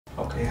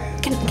Okay.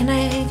 Can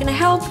I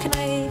help? Can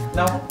I?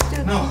 No.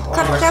 No.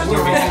 We're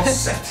all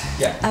set.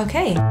 Yeah.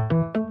 Okay.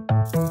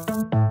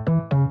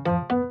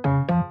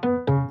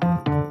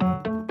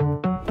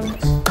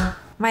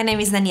 My name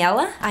is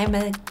Daniela. I'm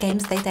a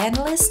games data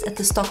analyst at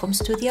the Stockholm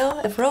studio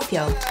of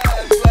Rovio.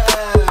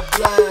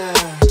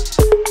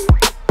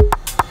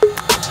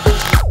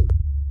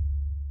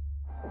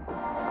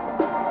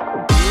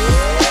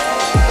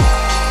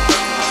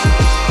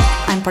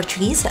 I'm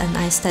Portuguese and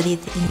I studied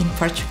in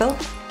Portugal.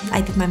 I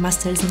did my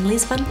master's in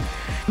Lisbon.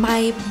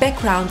 My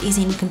background is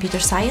in computer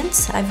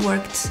science. I've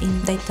worked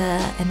in data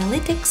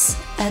analytics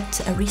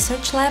at a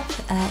research lab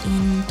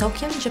in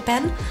Tokyo,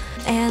 Japan.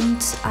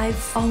 And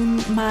I've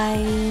owned my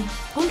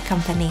own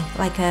company,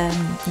 like a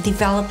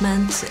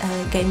development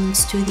gaming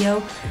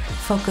studio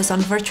focused on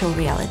virtual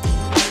reality.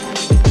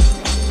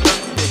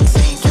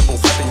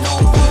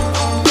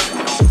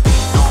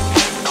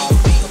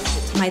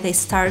 My day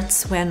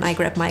starts when I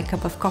grab my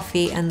cup of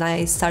coffee and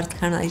I start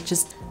kind of like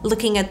just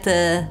looking at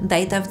the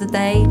data of the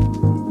day.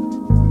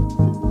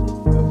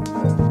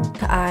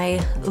 I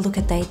look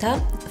at data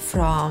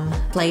from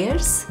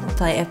players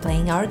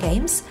playing our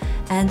games,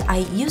 and I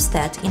use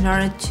that in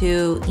order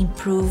to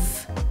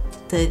improve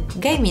the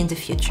game in the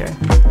future.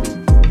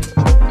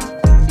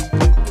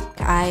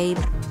 I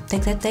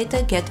take that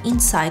data, get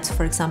insights,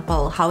 for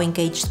example, how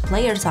engaged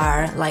players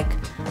are, like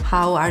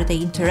how are they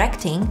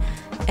interacting,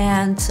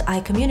 and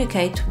I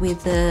communicate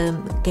with the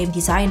game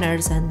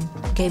designers and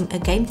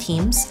game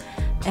teams,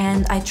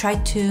 and I try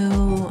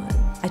to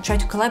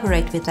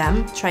collaborate with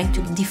them, trying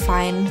to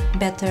define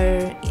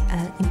better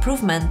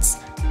improvements.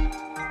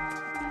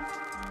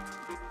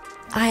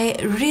 I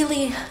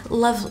really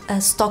love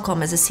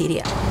Stockholm as a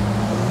city.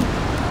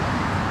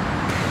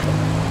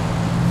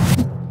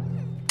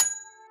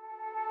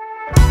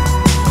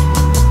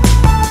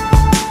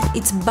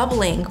 It's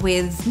bubbling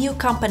with new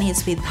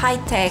companies, with high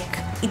tech.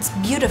 It's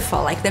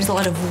beautiful, like there's a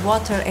lot of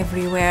water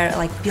everywhere,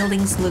 like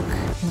buildings look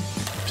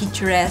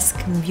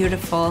picturesque and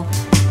beautiful.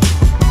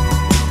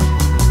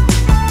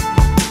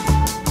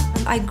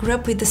 I grew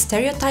up with the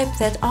stereotype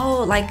that,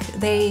 oh, like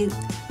they're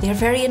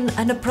very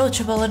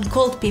unapproachable and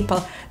cold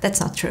people.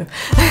 That's not true.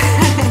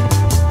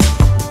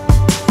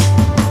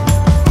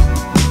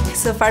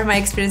 So far my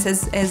experience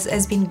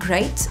has been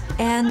great,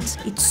 and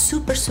it's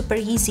super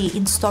easy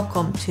in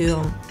Stockholm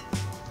to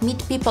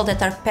meet people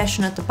that are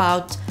passionate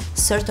about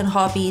certain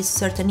hobbies,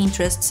 certain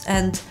interests,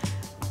 and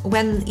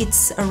when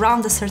it's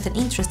around a certain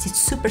interest, it's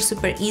super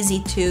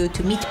easy to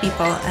meet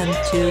people and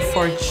to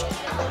forge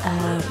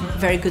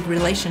very good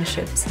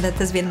relationships. That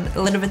has been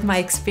a little bit my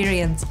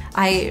experience.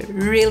 I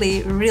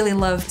really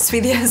love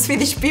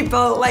Swedish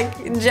people, like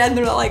in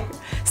general, like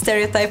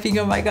stereotyping,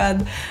 oh my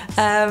god.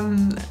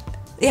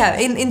 Yeah,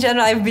 in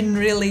general I've been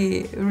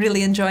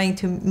really enjoying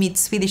to meet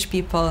Swedish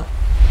people.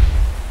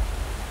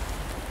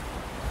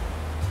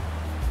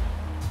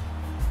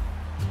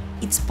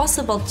 It's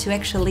possible to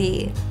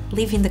actually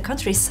live in the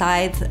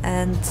countryside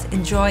and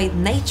enjoy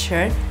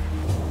nature.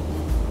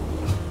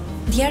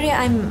 The area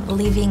I'm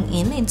living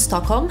in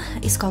Stockholm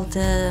is called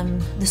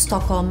the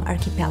Stockholm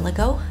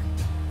Archipelago.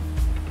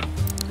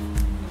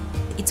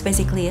 It's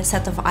basically a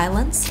set of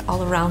islands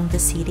all around the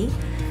city.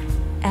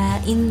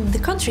 In the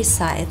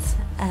countryside,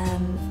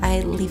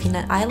 I live in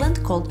an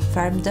island called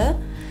Värmdö.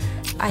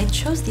 I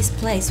chose this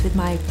place with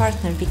my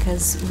partner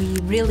because we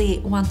really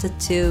wanted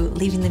to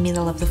live in the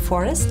middle of the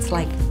forest,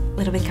 like a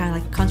little bit kind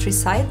of like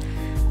countryside,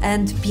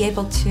 and be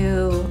able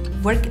to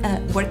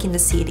work in the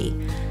city.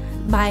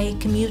 My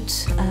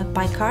commute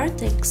by car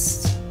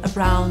takes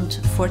around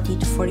 40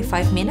 to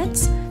 45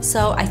 minutes,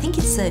 so I think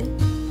it's a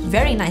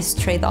very nice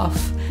trade-off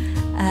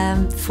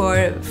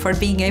for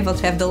being able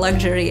to have the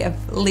luxury of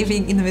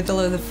living in the middle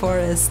of the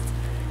forest.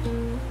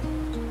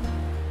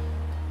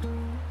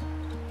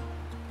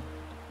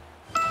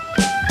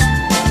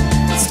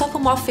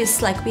 Stockholm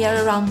office, like we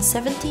are around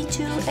 70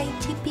 to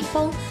 80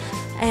 people,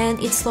 and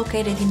it's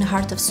located in the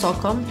heart of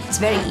Stockholm. It's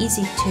very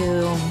easy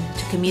to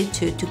commute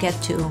to get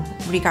to,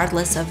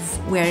 regardless of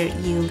where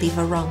you live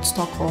around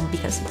Stockholm,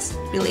 because it's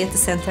really at the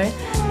center.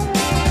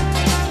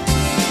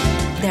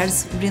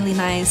 There's really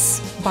nice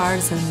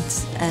bars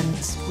and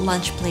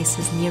lunch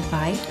places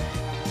nearby.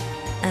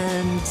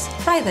 And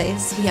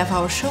Fridays we have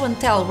our show and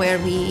tell, where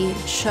we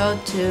show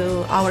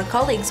to our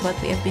colleagues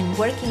what we have been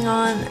working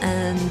on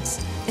and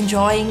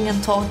enjoying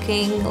and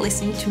talking,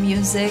 listening to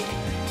music.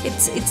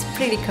 It's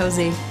pretty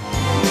cozy.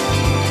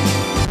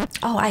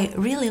 Oh, I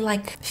really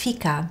like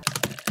fika.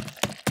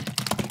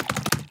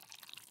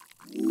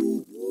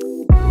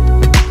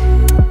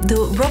 The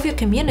Rovio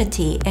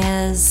community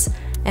has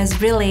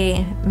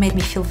really made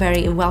me feel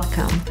very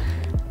welcome.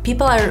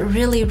 People are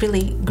really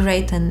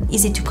great and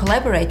easy to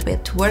collaborate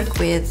with, to work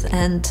with,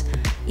 and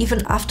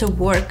even after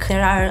work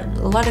there are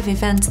a lot of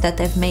events that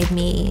have made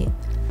me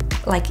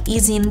like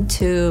ease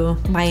into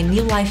my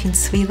new life in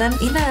Sweden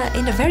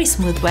in a very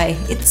smooth way.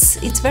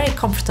 It's very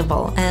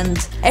comfortable, and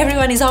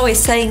everyone is always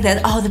saying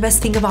that, oh, the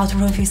best thing about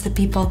Rovio is the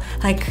people.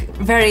 Like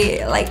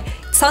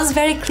it sounds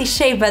very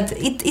cliche, but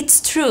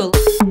it's true.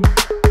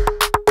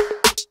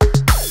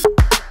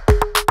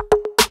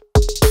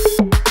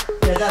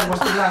 that was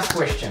the last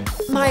question.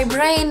 My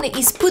brain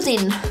is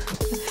Putin.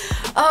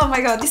 Oh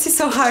my god, this is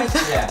so hard.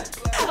 Yeah.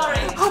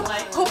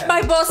 Hope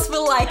my boss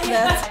will like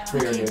that.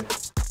 Really good.